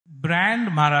brand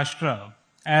Maharashtra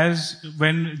as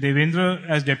when Devendra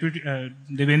as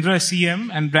Devendra as CM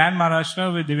and brand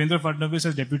Maharashtra with Devendra Fadnavis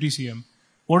as Deputy CM?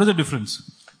 What is the difference?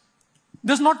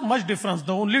 There's not much difference.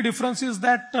 The only difference is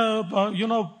that,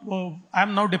 I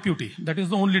am now deputy. That is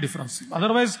the only difference.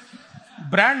 Otherwise,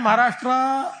 brand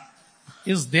Maharashtra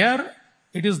is there.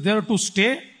 It is there to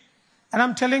stay. And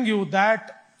I'm telling you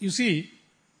that, you see,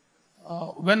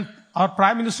 when our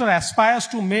Prime Minister aspires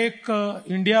to make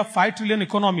India 5 trillion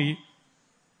economy,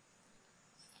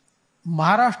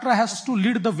 Maharashtra has to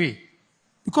lead the way.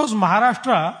 Because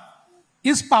Maharashtra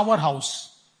is powerhouse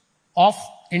of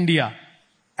India.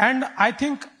 And I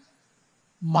think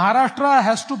Maharashtra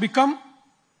has to become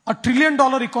a $1 trillion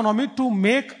economy to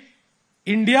make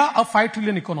India a 5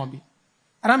 trillion economy.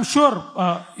 And I'm sure,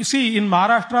 you see, in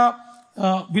Maharashtra,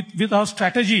 with our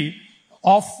strategy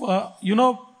of,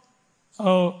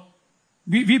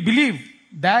 we believe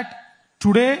that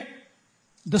today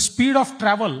the speed of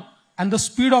travel and the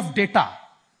speed of data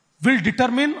will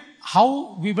determine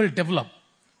how we will develop.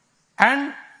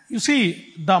 And you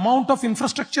see, the amount of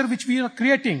infrastructure which we are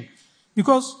creating,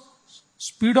 because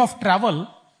speed of travel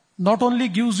not only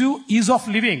gives you ease of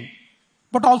living,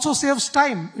 but also saves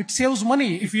time. It saves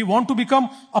money. If you want to become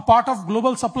a part of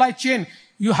global supply chain,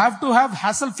 you have to have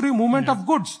hassle-free movement of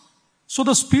goods. So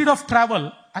the speed of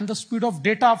travel and the speed of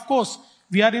data, of course,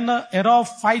 we are in an era of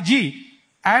 5G,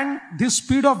 and this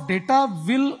speed of data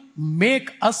will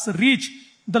make us reach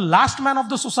the last man of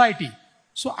the society.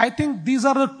 So I think these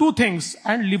are the two things,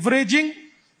 and leveraging,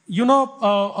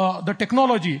 the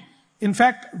technology. In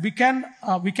fact, we can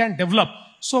develop.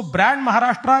 So brand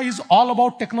Maharashtra is all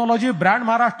about technology. Brand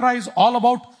Maharashtra is all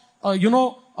about,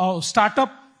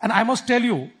 startup. And I must tell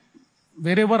you,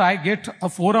 wherever I get a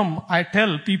forum, I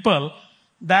tell people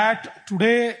that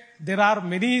today there are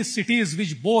many cities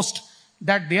which boast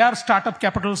that they are startup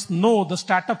capitals. No, the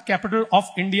startup capital of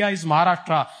India is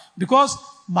Maharashtra, because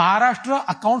Maharashtra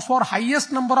accounts for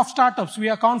highest number of startups. We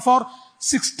account for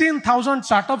 16,000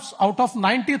 startups out of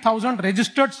 90,000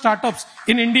 registered startups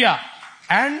in India.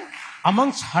 And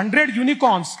amongst 100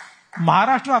 unicorns,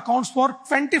 Maharashtra accounts for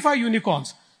 25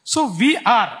 unicorns. So we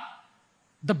are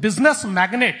the business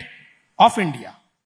magnet of India.